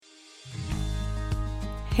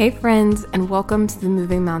Hey friends, and welcome to the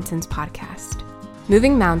Moving Mountains podcast.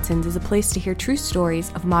 Moving Mountains is a place to hear true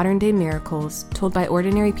stories of modern day miracles told by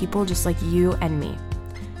ordinary people just like you and me.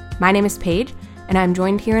 My name is Paige, and I'm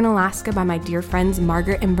joined here in Alaska by my dear friends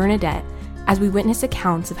Margaret and Bernadette as we witness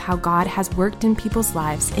accounts of how God has worked in people's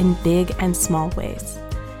lives in big and small ways.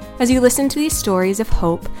 As you listen to these stories of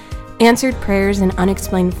hope, answered prayers, and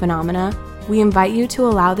unexplained phenomena, we invite you to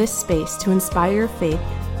allow this space to inspire your faith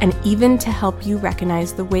and even to help you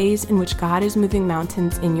recognize the ways in which God is moving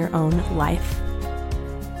mountains in your own life.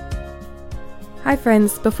 Hi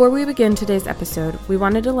friends, before we begin today's episode, we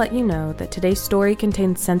wanted to let you know that today's story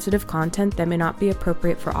contains sensitive content that may not be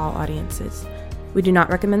appropriate for all audiences. We do not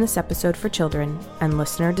recommend this episode for children, and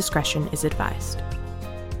listener discretion is advised.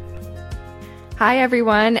 Hi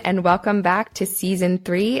everyone, and welcome back to Season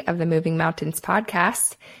 3 of the Moving Mountains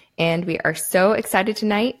podcast. And we are so excited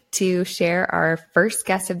tonight to share our first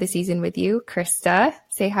guest of the season with you, Krista.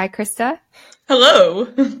 Say hi, Krista. Hello.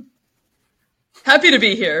 Happy to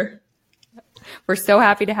be here. We're so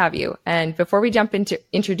happy to have you. And before we jump into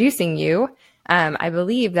introducing you, I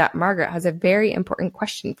believe that Margaret has a very important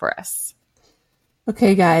question for us.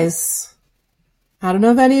 Okay, guys. I don't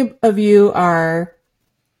know if any of you are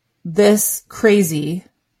this crazy,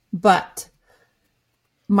 but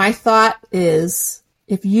my thought is,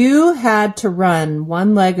 if you had to run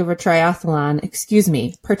one leg of a triathlon,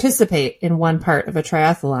 participate in one part of a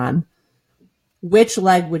triathlon, which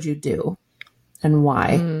leg would you do and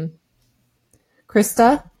why?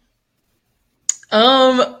 Krista?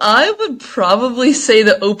 I would probably say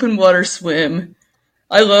the open water swim.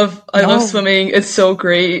 I love swimming. It's so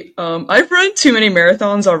great. I've run too many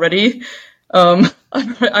marathons already.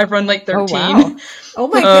 I've run like 13. Oh, wow. Oh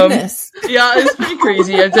my goodness. Yeah, it's pretty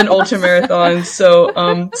crazy. I've done ultra marathons.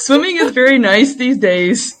 So, swimming is very nice these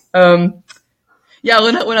days. When I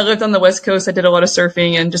lived on the West Coast, I did a lot of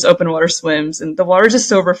surfing and just open water swims, and the water is just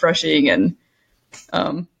so refreshing. And,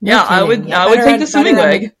 I would take the swimming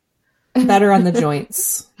leg. Better on the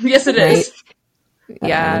joints. Yes, it is.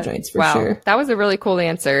 Yeah. On the joints for wow. sure. That was a really cool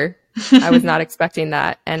answer. I was not expecting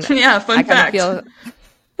that. And yeah, fun fact.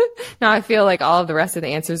 Now I feel like all of the rest of the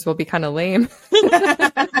answers will be kind of lame.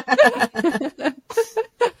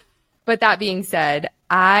 But that being said,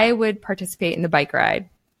 I would participate in the bike ride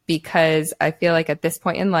because I feel like at this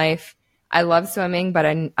point in life, I love swimming, but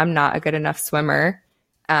I'm not a good enough swimmer.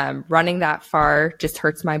 Running that far just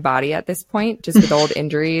hurts my body at this point, just with old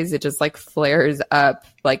injuries. It just like flares up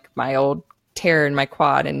like my old tear in my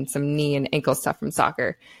quad and some knee and ankle stuff from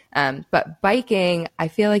soccer. But biking, I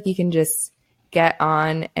feel like you can just get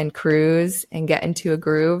on and cruise and get into a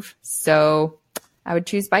groove. So I would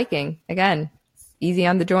choose biking. Again, easy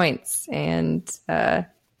on the joints and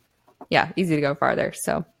easy to go farther.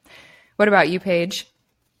 So what about you, Paige?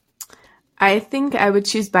 I think I would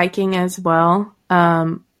choose biking as well.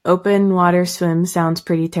 Open water swim sounds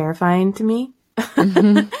pretty terrifying to me.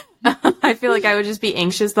 Mm-hmm. I feel like I would just be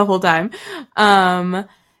anxious the whole time.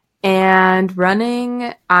 And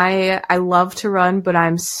running, I love to run, but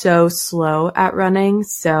I'm so slow at running.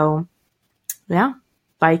 So yeah,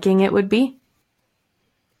 biking it would be.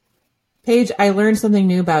 Paige, I learned something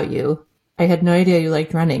new about you. I had no idea you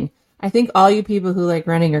liked running. I think all you people who like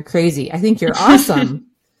running are crazy. I think you're awesome.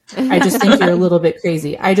 I just think you're a little bit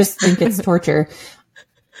crazy. I just think it's torture.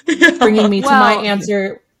 Bringing me to my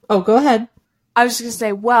answer. Oh, go ahead. I was just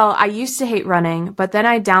going to say, I used to hate running, but then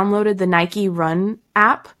I downloaded the Nike Run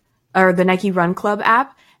app or the Nike Run Club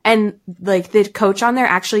app. And like the coach on there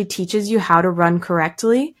actually teaches you how to run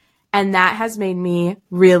correctly. And that has made me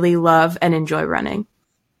really love and enjoy running.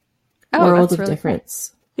 World of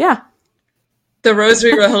difference. Cool. Yeah. The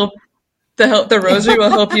rosary will help. The rosary will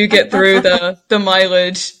help you get through the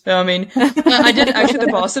mileage. I mean, I did actually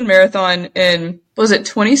the Boston Marathon in, was it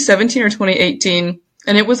 2017 or 2018?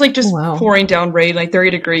 And it was like just pouring down rain, like 30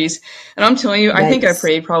 degrees. And I'm telling you, I think I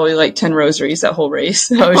prayed probably like 10 rosaries that whole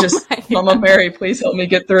race. I was just, Mama Mary, please help me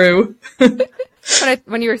get through. But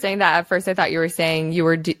when you were saying that at first, I thought you were saying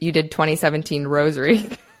you did 2017 rosary.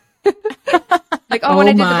 Like, when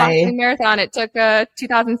I did the Boston Marathon, it took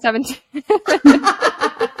 2017.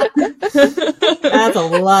 That's a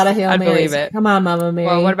lot of Hail I'd Marys. believe it. Come on, Mama Mary.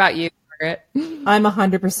 Well, what about you, Margaret? I'm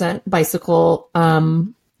 100% bicycle.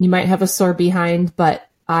 You might have a sore behind, but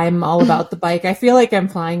I'm all about the bike. I feel like I'm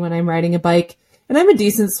flying when I'm riding a bike, and I'm a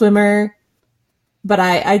decent swimmer, but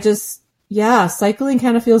I just, cycling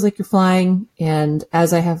kind of feels like you're flying. And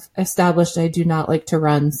as I have established, I do not like to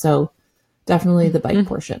run. So definitely the bike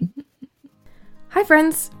portion. Hi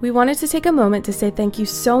friends, we wanted to take a moment to say thank you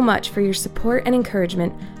so much for your support and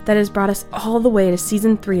encouragement that has brought us all the way to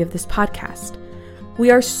Season 3 of this podcast. We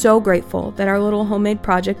are so grateful that our little homemade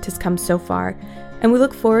project has come so far, and we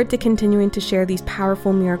look forward to continuing to share these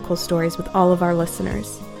powerful miracle stories with all of our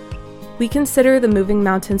listeners. We consider the Moving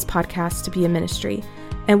Mountains podcast to be a ministry,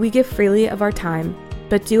 and we give freely of our time,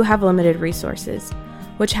 but do have limited resources,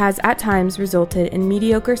 which has at times resulted in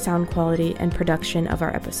mediocre sound quality and production of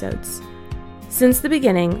our episodes. Since the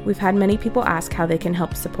beginning, we've had many people ask how they can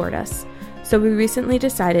help support us, so we recently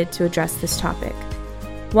decided to address this topic.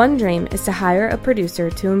 One dream is to hire a producer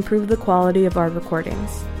to improve the quality of our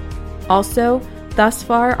recordings. Also, thus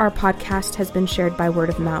far, our podcast has been shared by word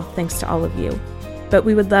of mouth thanks to all of you. But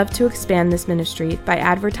we would love to expand this ministry by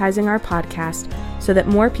advertising our podcast so that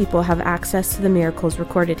more people have access to the miracles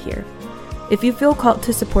recorded here. If you feel called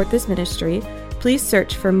to support this ministry, please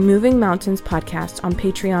search for Moving Mountains Podcast on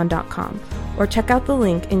patreon.com or check out the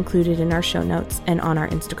link included in our show notes and on our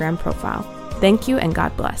Instagram profile. Thank you and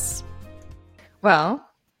God bless. Well,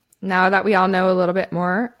 now that we all know a little bit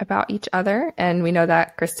more about each other and we know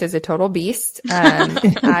that Krista's a total beast, now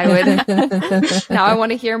I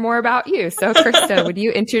want to hear more about you. So Krista, would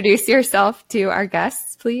you introduce yourself to our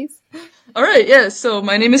guests, please? All right. Yeah. So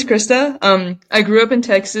my name is Krista. I grew up in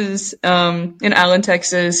Texas, in Allen,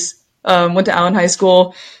 Texas, went to Allen High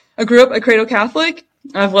School. I grew up a cradle Catholic.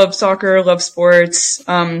 I've loved soccer, loved sports,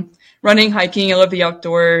 running, hiking. I love the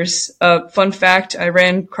outdoors. Fun fact, I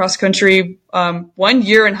ran cross country 1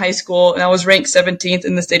 year in high school, and I was ranked 17th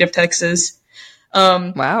in the state of Texas.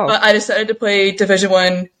 Wow. But I decided to play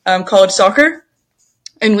Division I college soccer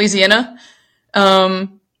in Louisiana. And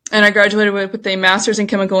I graduated with a master's in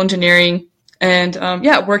chemical engineering and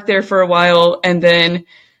worked there for a while. And then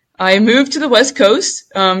I moved to the West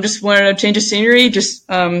Coast, just wanted a change of scenery,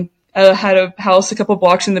 I had a house a couple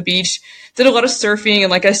blocks from the beach, did a lot of surfing, and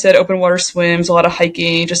like I said, open water swims, a lot of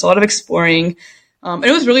hiking, just a lot of exploring. And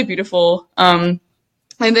it was really beautiful. And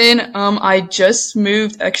then I just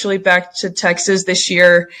moved actually back to Texas this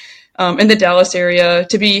year, in the Dallas area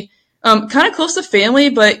to be kind of close to family.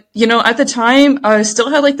 But, at the time I still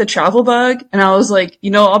had like the travel bug, and I was like,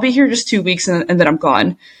 I'll be here just 2 weeks and then I'm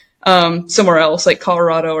gone, somewhere else, like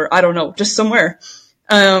Colorado or I don't know, just somewhere.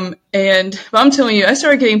 But I'm telling you, I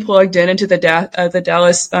started getting plugged into the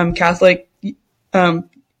Dallas Catholic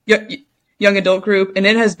young adult group, and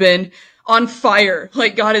it has been on fire.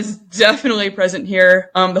 Like, God is definitely present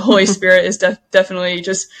here. The Holy Spirit is definitely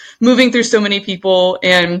just moving through so many people,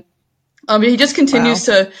 and he just continues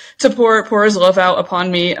to pour his love out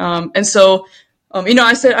upon me. And so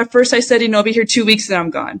I said, I'll be here 2 weeks and then I'm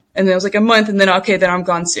gone. And then it was like a month and then, okay, then I'm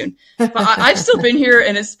gone soon. But I've still been here,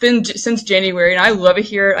 and it's been since January, and I love it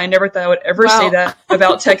here. I never thought I would ever say that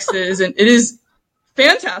about Texas, and it is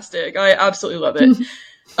fantastic. I absolutely love it.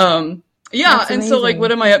 And so like,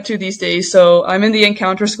 what am I up to these days? So I'm in the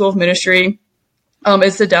Encounter School of Ministry.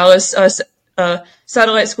 It's the Dallas,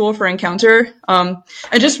 satellite school for Encounter, and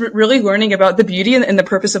just really learning about the beauty and the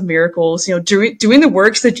purpose of miracles, doing the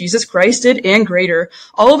works that Jesus Christ did and greater.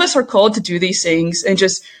 All of us are called to do these things, and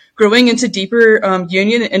just growing into deeper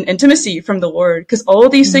union and intimacy from the Lord, because all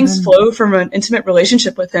of these things flow from an intimate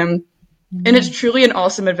relationship with him. And it's truly an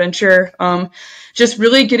awesome adventure. Just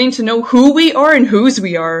really getting to know who we are and whose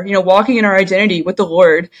we are, walking in our identity with the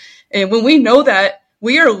Lord. And when we know that,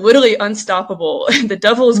 we are literally unstoppable. The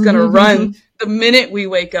devil is going to run the minute we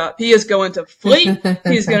wake up. He is going to flee.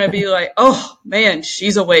 He's going to be like, oh man,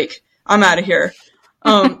 she's awake. I'm out of here.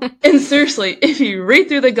 And seriously, if you read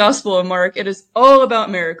through the Gospel of Mark, it is all about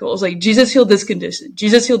miracles. Like, Jesus healed this condition.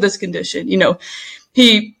 Jesus healed this condition.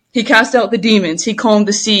 He cast out the demons. He calmed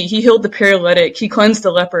the sea. He healed the paralytic. He cleansed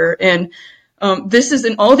the leper. And this is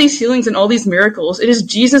in all these healings and all these miracles. It is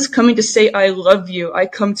Jesus coming to say, I love you. I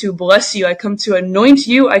come to bless you. I come to anoint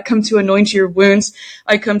you. I come to anoint your wounds.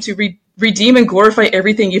 I come to redeem and glorify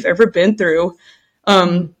everything you've ever been through.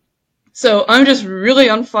 So I'm just really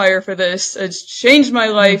on fire for this. It's changed my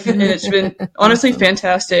life, and it's been honestly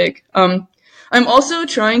fantastic. I'm also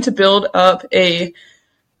trying to build up a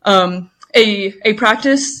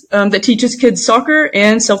practice that teaches kids soccer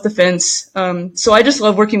and self-defense. So I just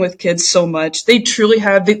love working with kids so much. They truly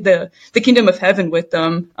have the kingdom of heaven with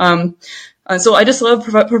them. And so I just love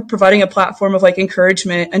providing a platform of like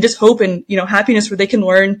encouragement and just hope and, happiness where they can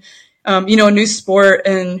learn, a new sport,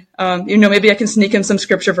 and, maybe I can sneak in some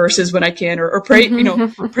scripture verses when I can, or pray,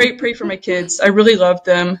 pray for my kids. I really love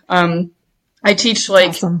them. I teach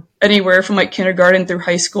anywhere from like kindergarten through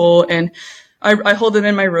high school, and I hold them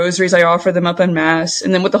in my rosaries. I offer them up en masse.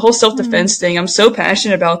 And then with the whole self-defense thing, I'm so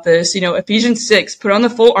passionate about this. Ephesians 6, put on the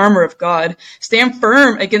full armor of God, stand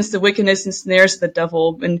firm against the wickedness and snares of the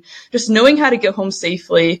devil, and just knowing how to get home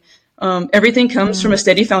safely. Everything comes from a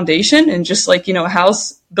steady foundation, and just like, a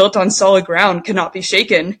house built on solid ground cannot be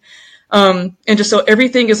shaken. And just so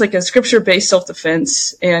everything is like a scripture-based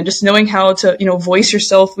self-defense, and just knowing how to, voice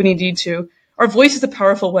yourself when you need to. Our voice is a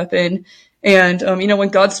powerful weapon. And, when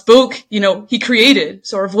God spoke, he created.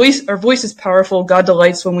 So our voice is powerful. God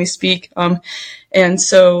delights when we speak. And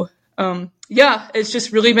so, it's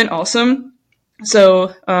just really been awesome.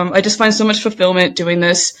 So, I just find so much fulfillment doing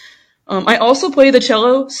this. I also play the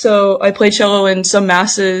cello. So I play cello in some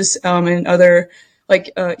masses, and other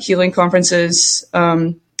healing conferences.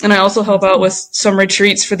 And I also help out with some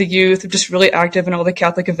retreats for the youth. I'm just really active in all the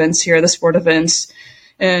Catholic events here, the sport events.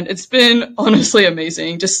 And it's been honestly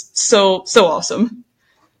amazing. Just so awesome.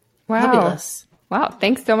 Wow. Fabulous. Wow.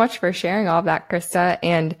 Thanks so much for sharing all of that, Krista.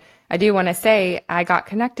 And I do want to say I got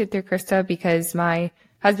connected through Krista because my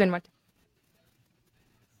husband went to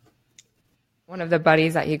one of the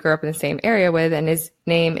buddies that he grew up in the same area with, and his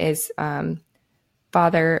name is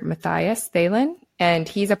Father Matthias Thalen, and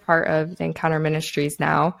he's a part of the Encounter Ministries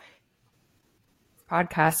now.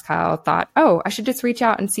 Podcast, Kyle thought, I should just reach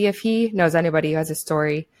out and see if he knows anybody who has a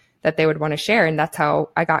story that they would want to share. And that's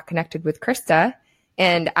how I got connected with Krista.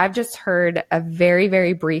 And I've just heard a very,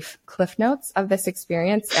 very brief cliff notes of this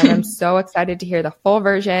experience. And I'm so excited to hear the full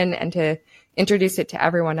version and to introduce it to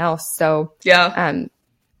everyone else. So, yeah.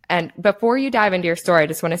 And before you dive into your story, I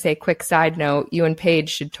just want to say a quick side note. You and Paige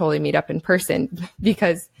should totally meet up in person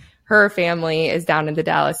because her family is down in the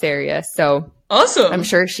Dallas area. So awesome. I'm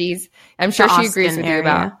sure she agrees with you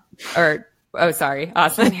about,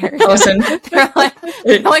 Austin area. Austin.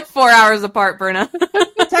 they're like 4 hours apart, Berna.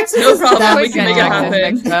 Texas No is problem. that We can make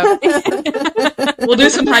it small. happen. We'll do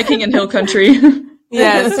some hiking in hill country.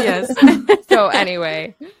 Yes. So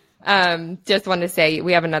anyway, just wanted to say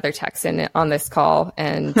we have another Texan on this call,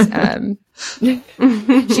 and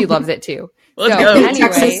she loves it too. Let's so, go.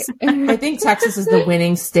 Anyway, I think Texas is the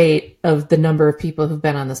winning state of the number of people who've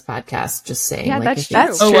been on this podcast. Just saying. yeah, that's true.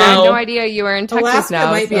 Oh, I had wow. no idea you were in Texas Alaska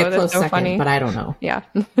now. might be so a close that's so second, funny. but I don't know. Yeah.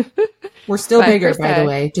 We're still But bigger, by Krista- the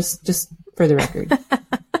way. Just for the record.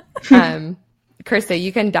 Krista,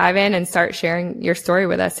 you can dive in and start sharing your story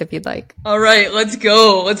with us if you'd like. All right, let's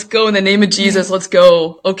go. Let's go in the name of Jesus. Let's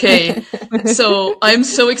go. Okay. So I'm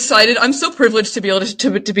so excited. I'm so privileged to be able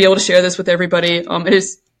to be able to share this with everybody. It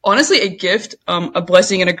is honestly a gift, a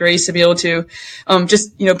blessing and a grace to be able to,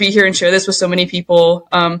 just, be here and share this with so many people.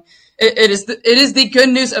 It is the good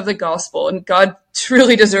news of the gospel, and God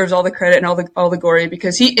truly deserves all the credit and all the glory,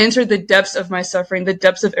 because he entered the depths of my suffering, the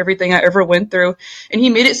depths of everything I ever went through, and he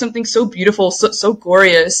made it something so beautiful, so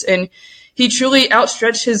glorious. And he truly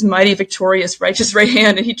outstretched his mighty, victorious, righteous right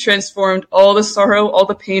hand, and he transformed all the sorrow, all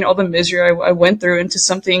the pain, all the misery I went through into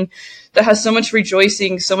something that has so much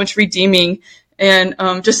rejoicing, so much redeeming, and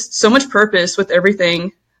just so much purpose with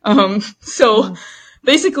everything.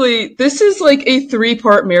 Basically, this is like a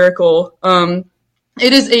 3-part miracle.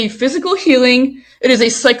 It is a physical healing, it is a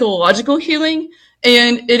psychological healing,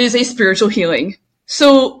 and it is a spiritual healing.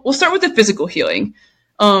 So we'll start with the physical healing.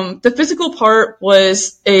 The physical part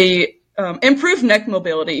was a improved neck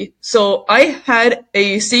mobility. So I had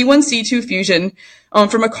a C1, C2 fusion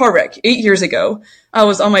from a car wreck 8 years ago. I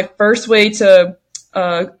was on my way to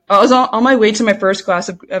my first class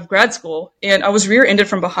of grad school, and I was rear-ended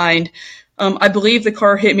from behind. I believe the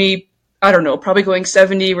car hit me, I don't know, probably going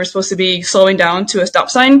 70. We're supposed to be slowing down to a stop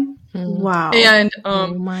sign. Wow. And,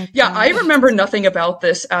 I remember nothing about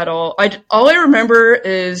this at all. All I remember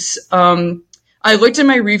is, I looked in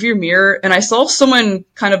my rearview mirror and I saw someone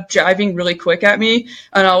kind of driving really quick at me.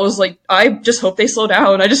 And I was like, I just hope they slow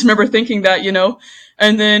down. I just remember thinking that,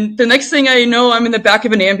 and then the next thing I know, I'm in the back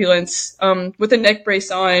of an ambulance, with a neck brace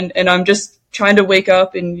on, and I'm just trying to wake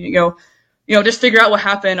up and, just figure out what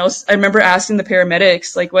happened. I remember asking the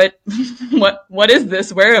paramedics, like, what is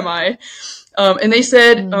this? Where am I? And they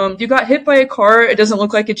said, you got hit by a car. It doesn't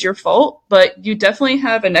look like it's your fault, but you definitely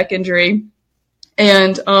have a neck injury.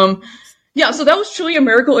 And, so that was truly a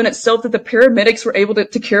miracle in itself that the paramedics were able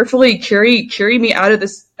to carefully carry me out of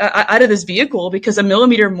this vehicle, because a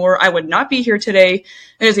millimeter more, I would not be here today.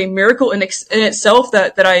 It is a miracle in itself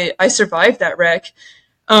that I survived that wreck.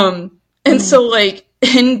 So like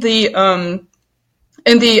in the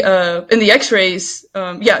x-rays,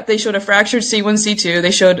 they showed a fractured C1, C2.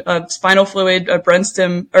 They showed spinal fluid,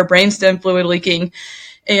 brainstem fluid leaking.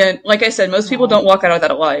 And like I said, most people don't walk out of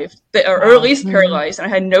that alive, or at least paralyzed. And I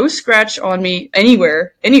had no scratch on me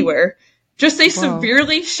anywhere, just a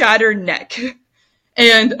severely shattered neck.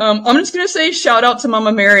 And I'm just going to say shout out to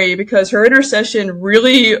Mama Mary, because her intercession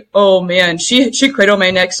really, oh man, she cradled my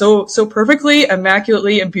neck so perfectly,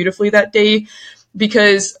 immaculately, and beautifully that day,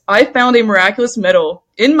 because I found a miraculous medal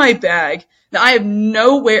in my bag. Now I have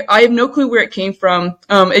no clue where it came from.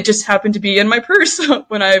 It just happened to be in my purse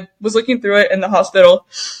when I was looking through it in the hospital.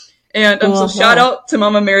 And so shout out to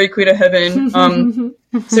Mama Mary, Queen of Heaven.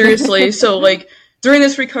 Seriously. So like during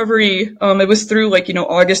this recovery, it was through like,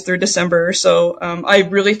 August through December. So I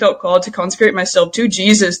really felt called to consecrate myself to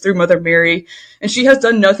Jesus through Mother Mary. And she has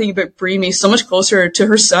done nothing but bring me so much closer to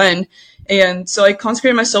her son. And so I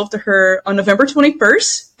consecrated myself to her on November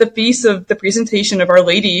 21st, the feast of the Presentation of Our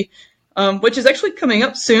Lady, which is actually coming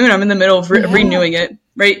up soon. I'm in the middle of renewing it,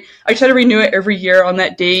 right? I try to renew it every year on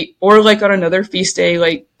that date, or like on another feast day,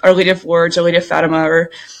 like Our Lady of Lourdes, Our Lady of Fatima,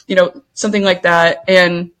 or, something like that.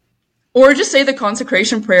 Or just say the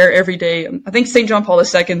consecration prayer every day. I think St. John Paul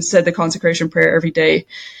II said the consecration prayer every day.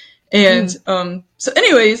 And so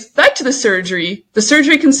anyways, back to the surgery. The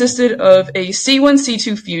surgery consisted of a C1,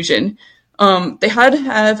 C2 fusion. They had to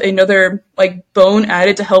have another like bone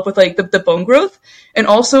added to help with like the bone growth, and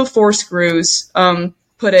also 4 screws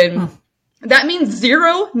put in. That means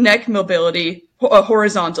 0 neck mobility,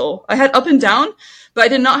 horizontal. I had up and down, but I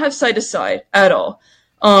did not have side to side at all.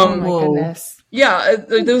 Oh my goodness. Yeah,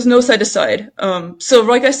 there was no side to side. So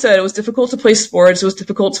like I said, it was difficult to play sports. It was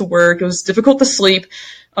difficult to work. It was difficult to sleep.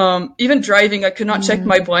 Even driving, I could not check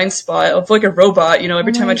my blind spot. I was like a robot,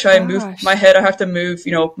 every time I try and move my head, I have to move,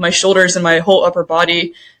 my shoulders and my whole upper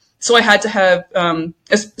body. So I had to have,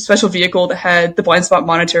 a special vehicle that had the blind spot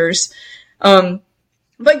monitors.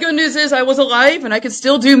 But good news is I was alive and I could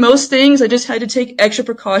still do most things. I just had to take extra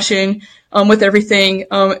precaution, with everything.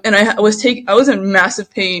 And I was in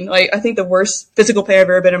massive pain. Like, I think the worst physical pain I've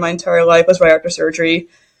ever been in my entire life was right after surgery.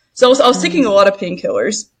 So I was taking a lot of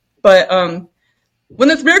painkillers, but, when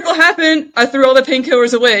this miracle happened, I threw all the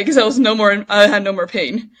painkillers away because I had no more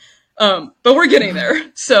pain. But we're getting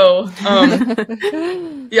there. So,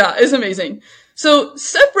 yeah, it's amazing. So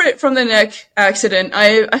separate from the neck accident,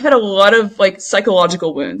 I had a lot of like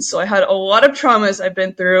psychological wounds. So I had a lot of traumas I've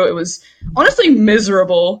been through. It was honestly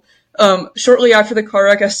miserable. Shortly after the car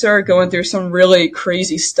wreck, I started going through some really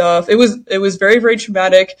crazy stuff. It was very, very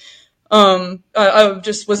traumatic. I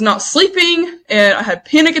just was not sleeping and I had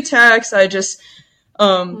panic attacks. I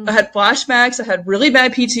had flashbacks. I had really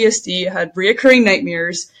bad PTSD. I had reoccurring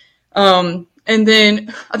nightmares. And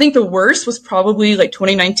then I think the worst was probably like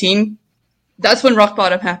 2019. That's when rock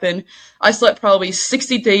bottom happened. I slept probably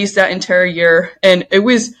 60 days that entire year, and it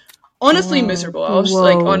was honestly miserable. I was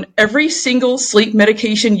like on every single sleep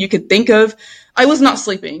medication you could think of. I was not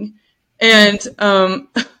sleeping. And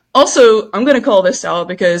also, I'm going to call this out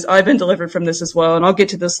because I've been delivered from this as well, and I'll get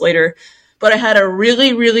to this later. But I had a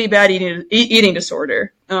really, really bad eating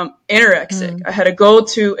disorder, anorexic. I had to go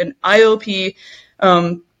to an IOP,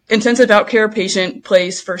 intensive outcare patient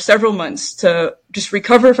place for several months to just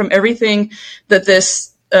recover from everything that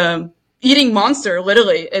this eating monster,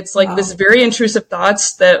 literally, it's like this very intrusive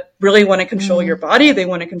thoughts that really want to control your body. They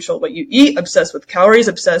want to control what you eat, obsessed with calories,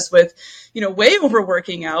 obsessed with, way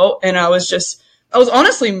overworking out. And I was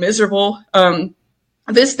honestly miserable.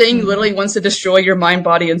 This thing literally wants to destroy your mind,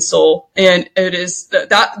 body, and soul. And it is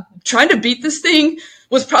that trying to beat this thing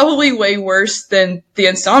was probably way worse than the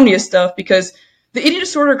insomnia stuff, because the eating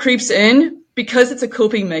disorder creeps in because it's a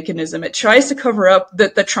coping mechanism. It tries to cover up the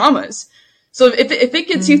traumas. So if it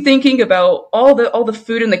gets you thinking about all the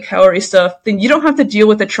food and the calorie stuff, then you don't have to deal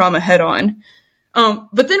with the trauma head on.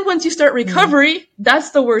 But then once you start recovery, that's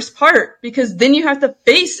the worst part, because then you have to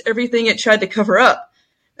face everything it tried to cover up.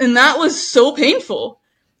 And that was so painful.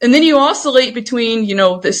 And then you oscillate between,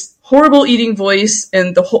 this horrible eating voice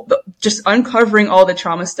and just uncovering all the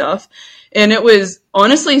trauma stuff. And it was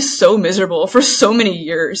honestly so miserable for so many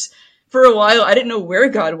years. For a while, I didn't know where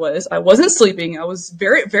God was. I wasn't sleeping. I was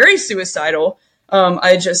very, very suicidal.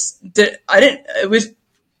 It was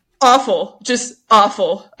awful, just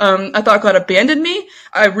awful. I thought God abandoned me.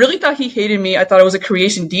 I really thought he hated me. I thought it was a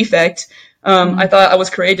creation defect. I thought I was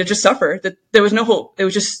created to just suffer, that there was no hope. It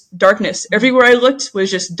was just darkness. Everywhere I looked was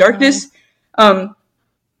just darkness. On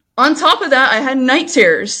top of that, I had night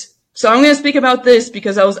terrors. So I'm going to speak about this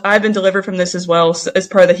because I've been delivered from this as well, as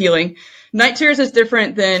part of the healing. Night terrors is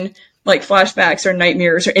different than like flashbacks or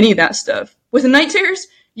nightmares or any of that stuff. With night terrors,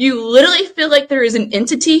 you literally feel like there is an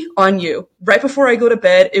entity on you. Right before I go to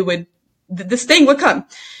bed, this thing would come,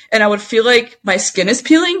 and I would feel like my skin is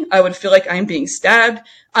peeling. I would feel like I'm being stabbed.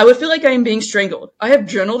 I would feel like I'm being strangled. I have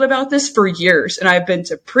journaled about this for years, and I've been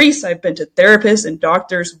to priests, I've been to therapists and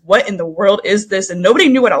doctors. What in the world is this? And nobody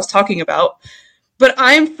knew what I was talking about. But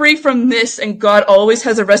I'm free from this, and God always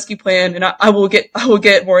has a rescue plan, and I will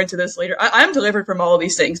get more into this later. I'm delivered from all of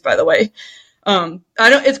these things, by the way.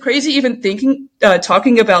 It's crazy even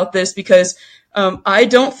talking about this, because I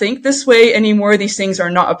don't think this way anymore. These things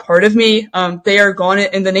are not a part of me. They are gone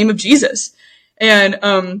in the name of Jesus. And,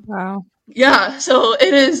 Wow. yeah, so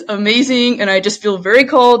it is amazing, and I just feel very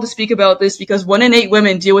called to speak about this because 1 in 8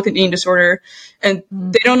 women deal with an eating disorder, and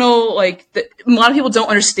they don't know, like, a lot of people don't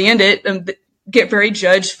understand it and get very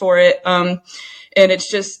judged for it. And it's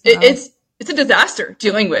just, it's a disaster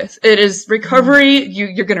dealing with. It is recovery.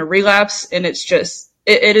 You're going to relapse, and it's just,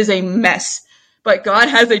 it is a mess. But God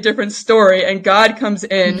has a different story, and God comes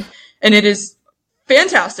in, and it is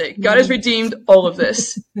fantastic. God has redeemed all of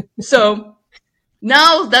this. So,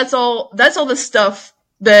 now that's all the stuff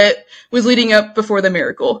that was leading up before the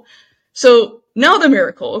miracle. So now the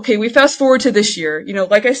miracle. Okay, we fast forward to this year. You know,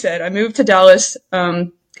 like I said, I moved to Dallas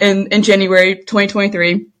in January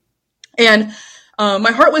 2023, and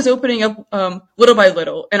my heart was opening up little by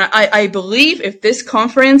little. And I believe if this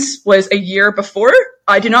conference was a year before,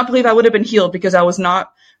 I do not believe I would have been healed because I was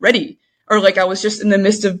not ready. Or like I was just in the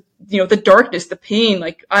midst of, you know, the darkness, the pain.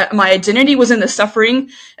 Like my identity was in the suffering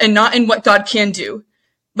and not in what God can do.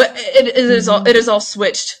 But it is all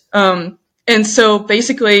switched. And so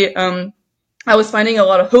basically, I was finding a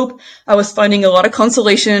lot of hope. I was finding a lot of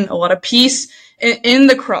consolation, a lot of peace in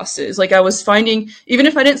the crosses. Like I was finding, even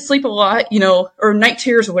if I didn't sleep a lot, you know, or night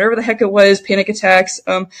terrors or whatever the heck it was, panic attacks,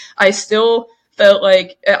 I still felt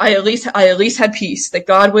like I at least had peace, that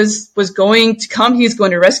God was going to come. He's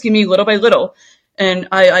going to rescue me little by little. And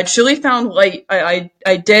I truly found light.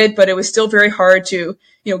 I did, but it was still very hard to,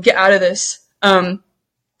 you know, get out of this. So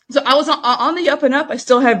I was on the up and up. I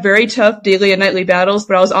still had very tough daily and nightly battles,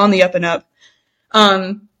 but I was on the up and up.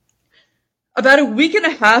 About a week and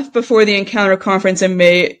a half before the Encounter conference in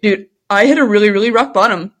May, dude, I hit a really, really rock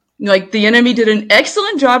bottom. Like the enemy did an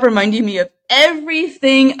excellent job reminding me of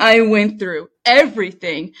everything I went through,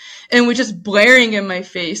 everything, and was just blaring in my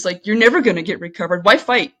face. Like, you're never going to get recovered. Why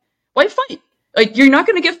fight? Why fight? Like, you're not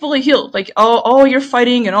going to get fully healed. Like, all your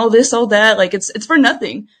fighting and all this, all that, like, it's for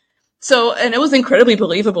nothing. So, and it was incredibly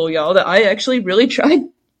believable, y'all, that I actually really tried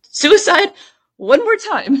suicide one more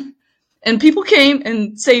time. And people came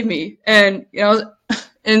and saved me. And, you know,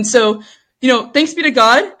 and so, you know, thanks be to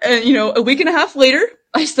God. And, you know, a week and a half later,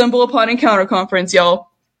 I stumble upon Encounter Conference, y'all.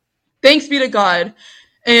 Thanks be to God.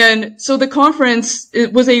 And so the conference,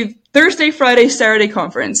 it was a Thursday, Friday, Saturday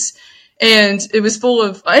conference. And it was full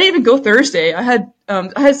of, I didn't even go Thursday. I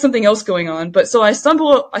had something else going on. But so I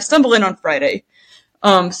stumble in on Friday.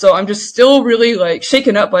 So I'm just still really like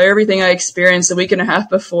shaken up by everything I experienced a week and a half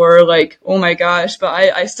before. Like, oh my gosh, but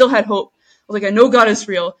I still had hope. I was like, I know God is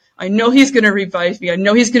real. I know he's going to revive me. I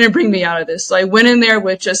know he's going to bring me out of this. So I went in there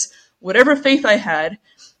with just whatever faith I had.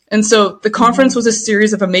 And so the conference was a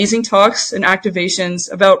series of amazing talks and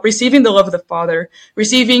activations about receiving the love of the Father,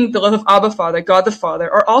 receiving the love of Abba Father, God the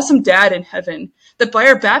Father, our awesome dad in heaven, that by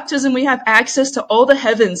our baptism, we have access to all the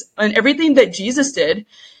heavens and everything that Jesus did,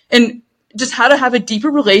 and just how to have a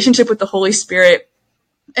deeper relationship with the Holy Spirit.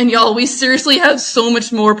 And y'all, we seriously have so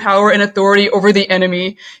much more power and authority over the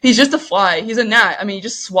enemy. He's just a fly. He's a gnat. I mean, you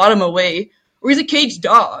just swat him away. Or he's a caged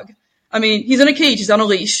dog. I mean, he's in a cage. He's on a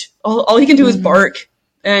leash. All he can do is bark.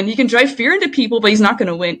 And he can drive fear into people, but he's not going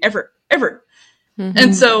to win. Ever.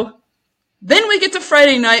 And so then we get to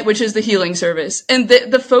Friday night, which is the healing service. And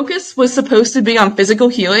the focus was supposed to be on physical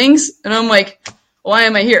healings. And I'm like, why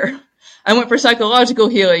am I here? I went for psychological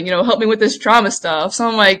healing, you know, help me with this trauma stuff. So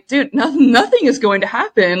I'm like, dude, nothing is going to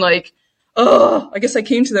happen. Like, I guess I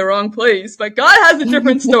came to the wrong place, but God has a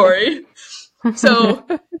different story. So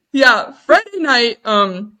yeah, Friday night,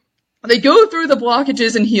 they go through the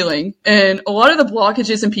blockages in healing, and a lot of the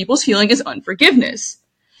blockages in people's healing is unforgiveness.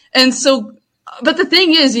 And so, but the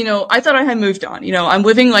thing is, you know, I thought I had moved on. You know, I'm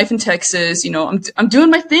living life in Texas. You know, I'm doing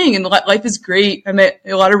my thing, and life is great. I met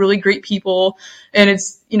a lot of really great people, and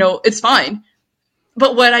it's, you know, it's fine.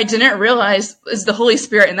 But what I didn't realize is the Holy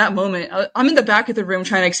Spirit in that moment. I'm in the back of the room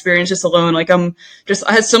trying to experience this alone. Like I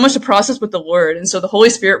had so much to process with the Lord. And so the Holy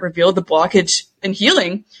Spirit revealed the blockage in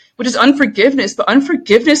healing, which is unforgiveness. But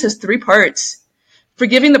unforgiveness has 3 parts: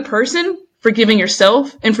 forgiving the person, forgiving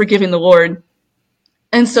yourself, and forgiving the Lord.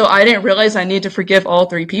 And so I didn't realize I needed to forgive all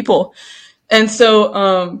 3 people. And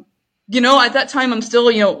so, you know, at that time, I'm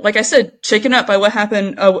still, you know, like I said, shaken up by what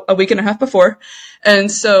happened a week and a half before.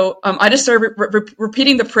 And so, I just started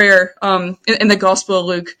repeating the prayer, in the Gospel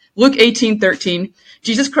of Luke 18:13.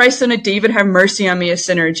 Jesus Christ, Son of David, have mercy on me, a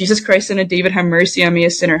sinner. Jesus Christ, Son of David, have mercy on me,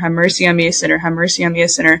 a sinner. Have mercy on me, a sinner. Have mercy on me, a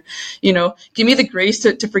sinner. You know, give me the grace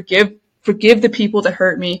to forgive the people that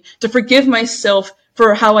hurt me, to forgive myself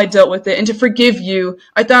for how I dealt with it and to forgive you.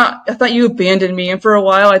 I thought you abandoned me. And for a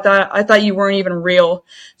while, I thought you weren't even real.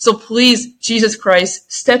 So please, Jesus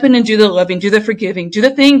Christ, step in and do the loving, do the forgiving, do the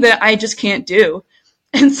thing that I just can't do.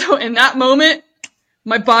 And so in that moment,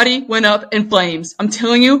 my body went up in flames. I'm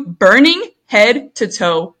telling you, burning head to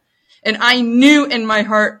toe. And I knew in my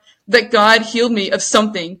heart that God healed me of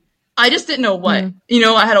something. I just didn't know what.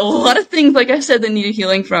 I had a lot of things, like I said, that needed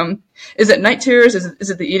healing from. Is it night terrors? Is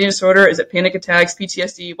it the eating disorder? Is it panic attacks,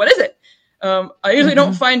 PTSD? What is it? I usually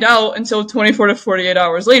don't find out until 24 to 48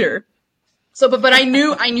 hours later. So, but I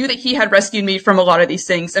knew that he had rescued me from a lot of these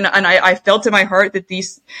things. And I felt in my heart that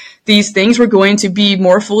these things were going to be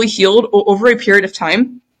more fully healed over a period of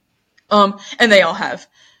time. And they all have.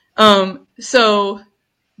 So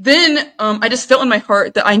then, I just felt in my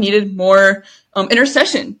heart that I needed more,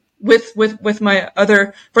 intercession with my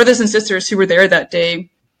other brothers and sisters who were there that day.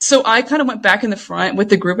 So I kind of went back in the front with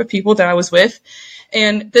the group of people that I was with.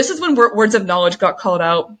 And this is when Words of Knowledge got called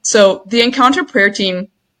out. So the Encounter prayer team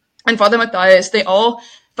and Father Matthias, they all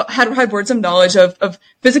had words of knowledge of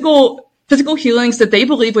physical healings that they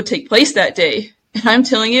believed would take place that day. And I'm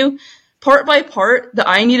telling you, part by part that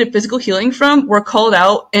I needed physical healing from were called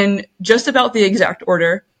out in just about the exact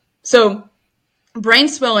order. So brain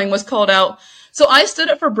swelling was called out. So I stood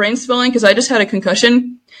up for brain swelling because I just had a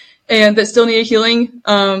concussion and that still needed healing.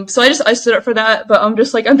 So I stood up for that, but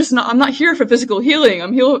I'm not here for physical healing.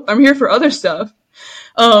 I'm here for other stuff.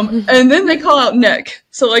 And then they call out neck.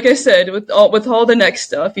 So like I said, with all the neck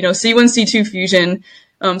stuff, C1, C2 fusion.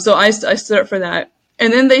 So I stood up for that.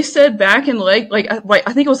 And then they said back and leg,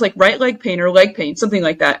 I think it was like right leg pain or leg pain, something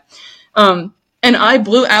like that. And I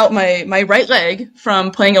blew out my right leg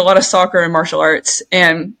from playing a lot of soccer and martial arts.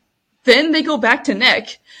 And then they go back to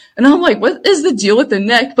neck. And I'm like, what is the deal with the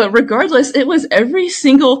neck? But regardless, it was every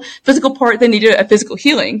single physical part that needed a physical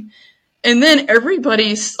healing. And then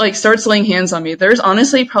everybody starts laying hands on me. There's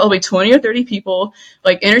honestly probably 20 or 30 people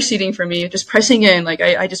interceding for me, just pressing in.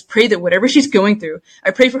 I just pray that whatever she's going through, I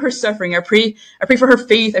pray for her suffering. I pray for her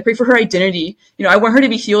faith. I pray for her identity. I want her to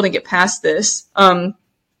be healed and get past this. And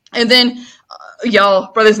then,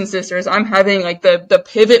 y'all, brothers and sisters, I'm having the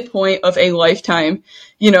pivot point of a lifetime.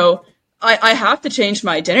 I have to change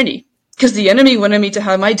my identity because the enemy wanted me to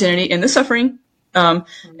have my identity in the suffering. And,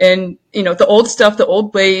 the old stuff, the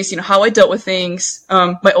old ways, how I dealt with things,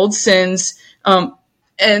 my old sins.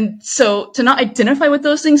 And so to not identify with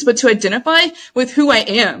those things, but to identify with who I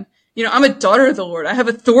am. I'm a daughter of the Lord. I have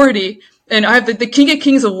authority and I have the King of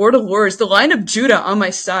Kings, the Lord of Lords, the Lion of Judah on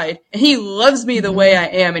my side. And he loves me the way I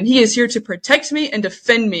am. And he is here to protect me and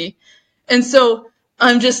defend me. And so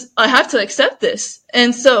I have to accept this.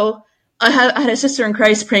 And so I had a sister in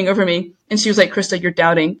Christ praying over me, and she was like, Krista, you're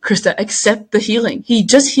doubting. Krista, accept the healing. He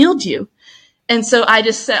just healed you. And so I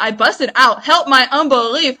just said, I busted out, help my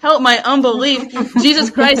unbelief, help my unbelief.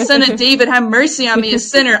 Jesus Christ, Son of David, have mercy on me, a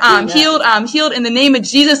sinner. I'm healed in the name of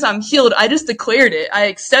Jesus. I'm healed. I just declared it. I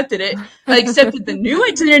accepted it. I accepted the new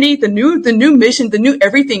identity, the new mission, the new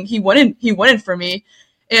everything he wanted for me.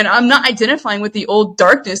 And I'm not identifying with the old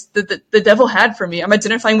darkness that the devil had for me. I'm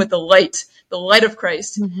identifying with the light of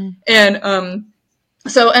Christ. Mm-hmm. And,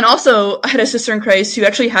 and also I had a sister in Christ who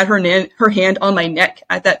actually had her hand on my neck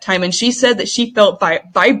at that time. And she said that she felt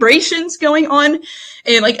vibrations going on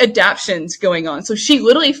and adaptions going on. So she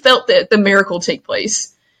literally felt that the miracle take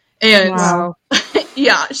place. And wow.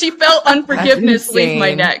 Yeah, she felt unforgiveness leave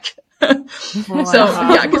my neck. Wow. So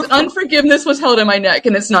yeah, because unforgiveness was held in my neck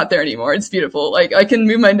and it's not there anymore. It's beautiful. I can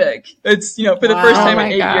move my neck. It's, for the first time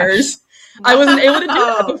in 8 years. I wasn't able to do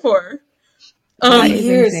that before. 8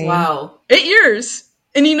 years. Wow. 8 years.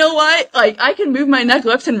 And you know what? I can move my neck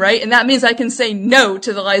left and right, and that means I can say no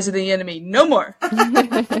to the lies of the enemy. No more.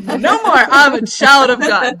 No more. I'm a child of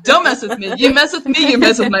God. Don't mess with me. You mess with me, you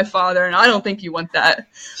mess with my Father, and I don't think you want that.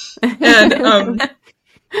 And,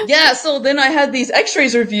 yeah, so then I had these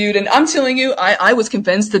x-rays reviewed, and I'm telling you, I was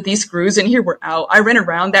convinced that these screws in here were out. I ran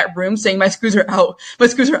around that room saying, my screws are out. My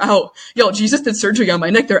screws are out. Yo, Jesus did surgery on my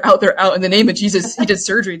neck. They're out. They're out. In the name of Jesus, he did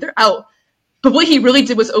surgery. They're out. But what he really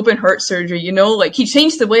did was open heart surgery, he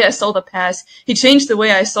changed the way I saw the past. He changed the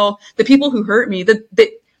way I saw the people who hurt me,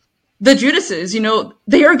 the Judases,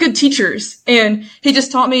 they are good teachers. And he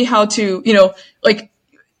just taught me how to,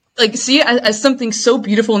 see it as something so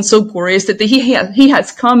beautiful and so glorious that he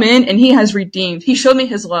has come in and he has redeemed. He showed me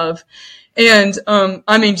his love. And,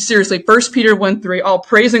 seriously, 1 Peter 1:3, all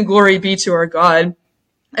praise and glory be to our God.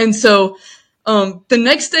 And so, the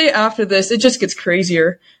next day after this, it just gets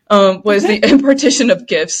crazier. Was the impartition of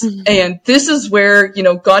gifts. Mm-hmm. And this is where,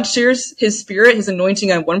 God shares his spirit, his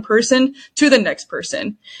anointing on one person to the next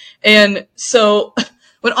person. And so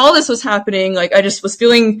when all this was happening, like I just was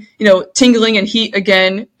feeling, tingling and heat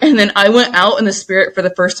again. And then I went out in the spirit for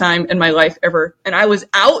the first time in my life ever. And I was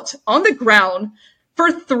out on the ground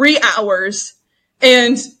for 3 hours.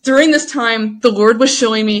 And during this time, the Lord was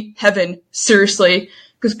showing me heaven, seriously.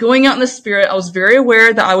 Because going out in the spirit, I was very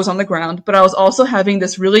aware that I was on the ground, but I was also having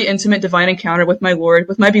this really intimate divine encounter with my Lord,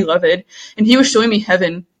 with my beloved. And he was showing me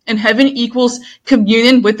heaven. And heaven equals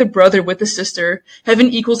communion with the brother, with the sister. Heaven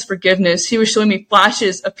equals forgiveness. He was showing me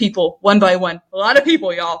flashes of people, one by one. A lot of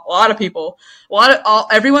people, y'all. A lot of people.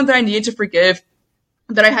 Everyone that I needed to forgive,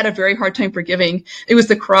 that I had a very hard time forgiving. It was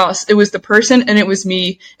the cross. It was the person, and it was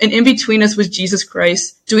me. And in between us was Jesus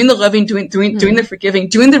Christ, doing the loving, doing the forgiving,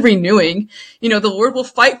 doing the renewing. The Lord will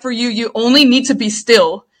fight for you. You only need to be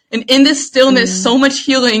still. And in this stillness, so much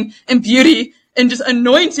healing and beauty and just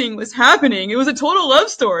anointing was happening. It was a total love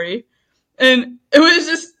story. And it was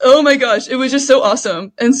just, oh my gosh, it was just so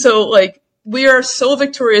awesome. And so, like, we are so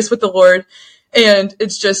victorious with the Lord. And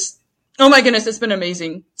it's just, oh my goodness, it's been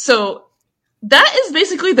amazing. So that is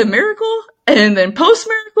basically the miracle. And then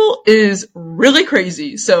post-miracle is really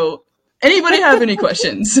crazy. So anybody have any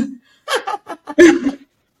questions?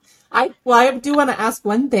 I do want to ask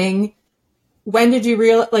one thing. When did you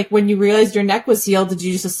when you realized your neck was healed, did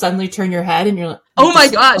you just suddenly turn your head and you're like, oh my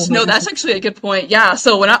gosh, no, that's actually a good point. Yeah.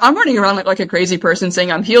 So when I'm running around like a crazy person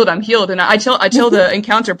saying I'm healed. And I tell the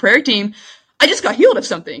Encounter prayer team, I just got healed of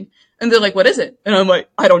something. And they're like, what is it? And I'm like,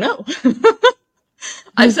 I don't know.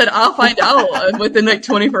 I said, I'll find out within like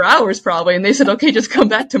 24 hours probably. And they said, okay, just come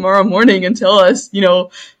back tomorrow morning and tell us,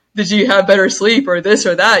 did you have better sleep or this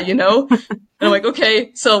or that, And I'm like,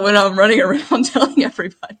 okay. So when I'm running around telling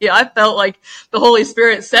everybody, I felt like the Holy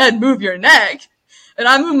Spirit said, move your neck. And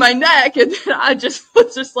I moved my neck, and then I just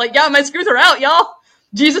was just like, yeah, my screws are out, y'all.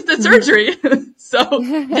 Jesus did surgery. So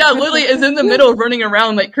yeah, Lily is in the middle of running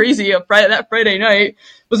around like crazy. That Friday night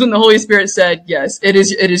was when the Holy Spirit said, yes, it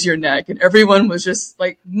is your neck. And everyone was just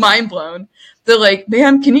like mind blown. They're like,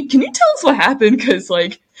 ma'am, can you tell us what happened? Cause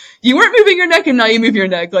like, you weren't moving your neck and now you move your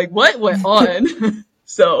neck. Like, what went on?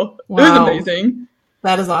 So It was amazing.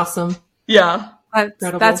 That is awesome. Yeah.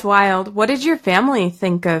 That's wild. What did your family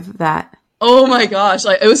think of that? Oh my gosh,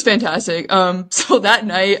 like it was fantastic. So that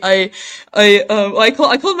night I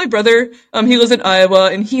called my brother. He lives in Iowa,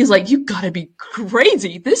 and he's like, "You gotta be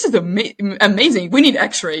crazy! This is amazing. We need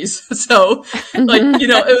X-rays." So, like,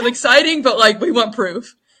 it was exciting, but like we want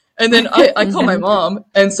proof. And then I called my mom,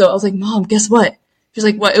 and so I was like, "Mom, guess what?" She's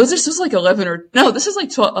like, "What?" This was like 11 or no, this is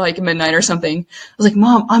like 12, like midnight or something. I was like,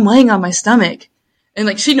 "Mom, I'm laying on my stomach." And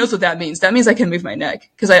like, she knows what that means. That means I can move my neck,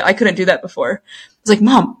 because I couldn't do that before. I was like,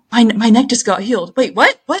 "Mom, my neck just got healed." Wait,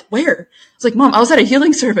 what? What? Where? I was like, "Mom, I was at a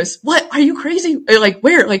healing service." What? Are you crazy? Like,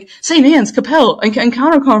 where? Like, St. Anne's, Capel,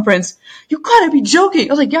 Encounter Conference. You gotta be joking.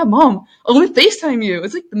 I was like, "Yeah, Mom, let me FaceTime you."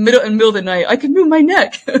 It's like the middle of the night. I can move my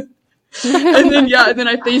neck. And then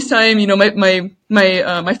I FaceTime,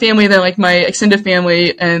 my family, then like my extended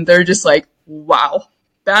family, and they're just like, wow,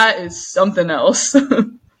 that is something else.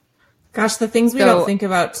 Gosh, the things we don't think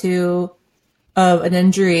about too of an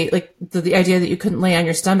injury, like the idea that you couldn't lay on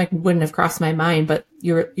your stomach wouldn't have crossed my mind, but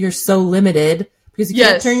you're so limited because you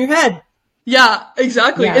can't turn your head. Yeah,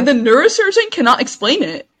 exactly. Yeah. And the neurosurgeon cannot explain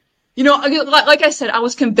it. Like I said, I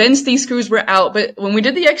was convinced these screws were out, but when we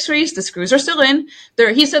did the x-rays, the screws are still in.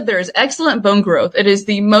 He said there is excellent bone growth. It is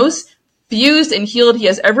the most fused and healed he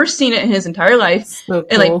has ever seen it in his entire life. So cool.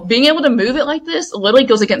 And like being able to move it like this literally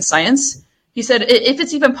goes against science. He said, if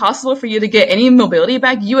it's even possible for you to get any mobility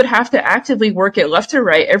back, you would have to actively work it left to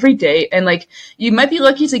right every day. And like, you might be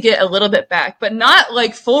lucky to get a little bit back, but not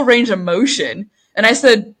like full range of motion. And I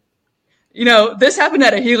said, this happened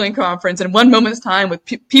at a healing conference in one moment's time with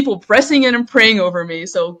people pressing in and praying over me.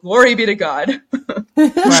 So glory be to God.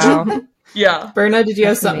 Wow. Yeah. Berna, did you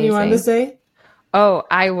have something you wanted to say? Oh,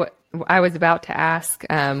 I was about to ask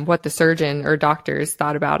what the surgeon or doctors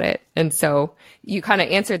thought about it. And so you kind of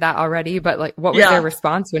answered that already, but like, what was their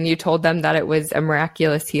response when you told them that it was a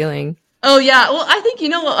miraculous healing? Oh, yeah. Well, I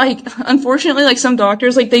think, unfortunately, like some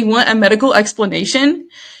doctors, like they want a medical explanation.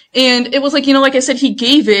 And it was like, like I said, he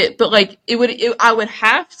gave it, but like I would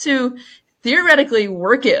have to theoretically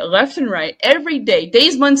work it left and right every day,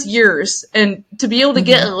 days, months, years, and to be able to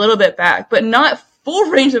get a little bit back, but not full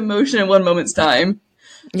range of motion in one moment's time.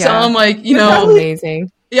 Yeah. So I'm like, That's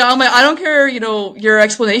amazing. Yeah, I'm like, I don't care, your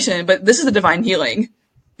explanation, but this is a divine healing.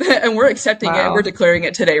 And we're accepting it, and we're declaring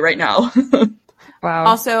it today, right now. Wow.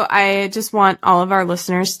 Also, I just want all of our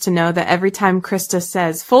listeners to know that every time Krista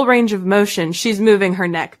says full range of motion, she's moving her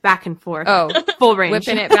neck back and forth. Oh, full range.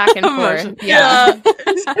 Whipping it back and forth. Yeah.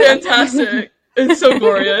 It's fantastic. It's so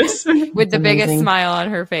glorious. With the biggest amazing. smile on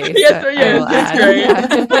her face. Yes, I will it's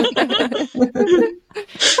great.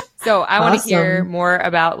 So I want to hear Awesome. more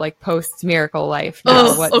about like post miracle life.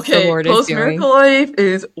 Now, what the Lord is Post doing. miracle life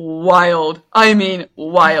is wild. I mean,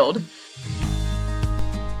 wild.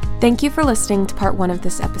 Thank you for listening to part 1 of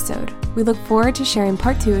this episode. We look forward to sharing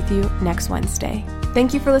part 2 with you next Wednesday.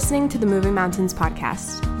 Thank you for listening to the Moving Mountains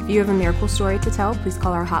podcast. If you have a miracle story to tell, please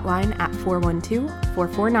call our hotline at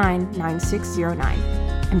 412-449-9609.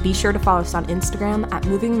 And be sure to follow us on Instagram at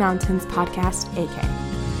Moving Mountains Podcast AK.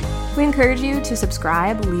 We encourage you to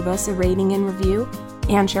subscribe, leave us a rating and review,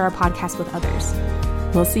 and share our podcast with others.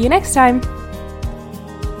 We'll see you next time.